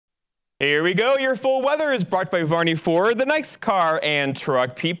Here we go. Your full weather is brought by Varney Ford, the nice car and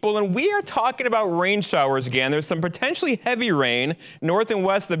truck people. And we are talking about rain showers again. There's some potentially heavy rain north and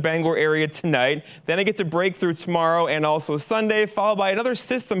west of the Bangor area tonight. Then it gets a breakthrough tomorrow and also Sunday, followed by another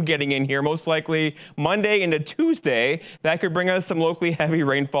system getting in here, most likely Monday into Tuesday. That could bring us some locally heavy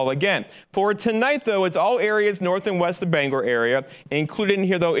rainfall again. For tonight, though, it's all areas north and west of the Bangor area. Included in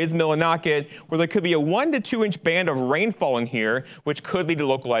here, though, is Millinocket, where there could be a 1 to 2 inch band of rainfall in here, which could lead to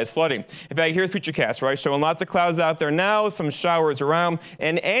localized flooding. In fact, here's Futurecast, right? Showing lots of clouds out there now, some showers around,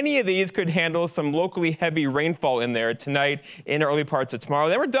 and any of these could handle some locally heavy rainfall in there tonight in early parts of tomorrow.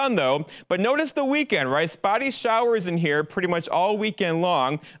 Then we're done, though. But notice the weekend, right? Spotty showers in here pretty much all weekend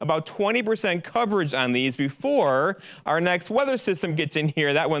long. About 20% coverage on these before our next weather system gets in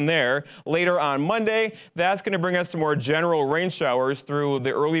here, that one there, later on Monday. That's going to bring us some more general rain showers through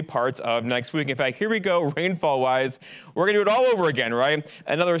the early parts of next week. In fact, here we go, rainfall-wise. We're going to do it all over again, right?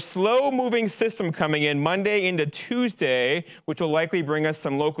 Another slow-moving system coming in Monday into Tuesday, which will likely bring us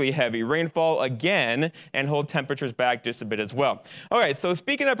some locally heavy rainfall again and hold temperatures back just a bit as well. All right, so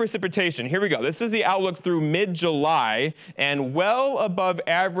speaking of precipitation, here we go. This is the outlook through mid-July and well above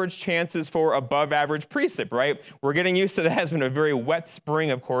average chances for above average precip, right? We're getting used to that. It's been a very wet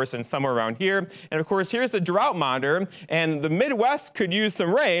spring, of course, and summer around here. And of course, here's the drought monitor, and the Midwest could use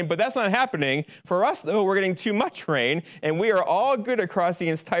some rain, but that's not happening. For us, though, we're getting too much rain, and we are all good across the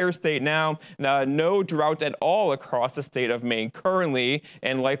entire state now. No drought at all across the state of Maine currently,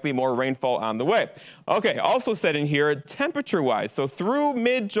 and likely more rainfall on the way. Okay, also said in here, temperature-wise, so through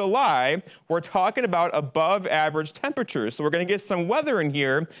mid-July, we're talking about above average temperatures. So we're going to get some weather in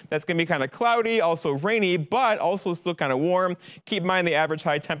here that's going to be kind of cloudy, also rainy, but also still kind of warm. Keep in mind the average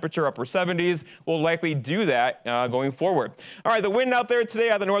high temperature, upper 70s. We'll likely do that going forward. All right, the wind out there today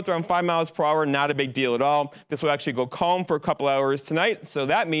out of the north around 5 miles per hour, not a big deal at all. This will actually go calm for a couple hours tonight, so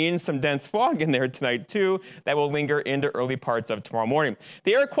that means some dense fog in there tonight too that will linger into early parts of tomorrow morning.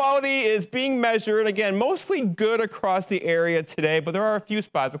 The air quality is being measured, again, mostly good across the area today, but there are a few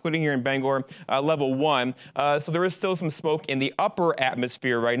spots, including here in Bangor, level 1. So there is still some smoke in the upper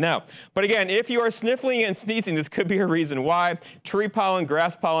atmosphere right now. But again, if you are sniffling and sneezing, this could be a reason why. Tree pollen,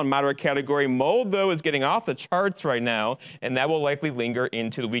 grass pollen, moderate category. Mold, though, is getting off the charts right now, and that will likely linger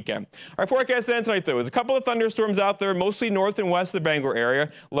into the weekend. Our forecast ends tonight, though, is a couple of thunderstorms out there, mostly north and west of the Bangor area.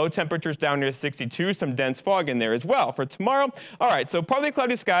 Low temperatures down near 62, some dense fog in there as well. For tomorrow, all right, so partly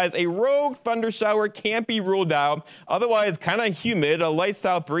cloudy skies, a rogue thunder shower can't be ruled out. Otherwise, kind of humid, a light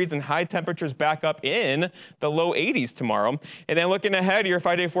south breeze, and high temperatures back up in the low 80s tomorrow. And then looking ahead, your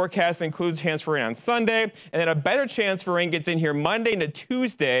 5-day forecast includes chance for rain on Sunday, and then a better chance for rain gets in here Monday into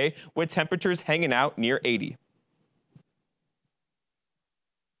Tuesday with temperatures hanging out near 80.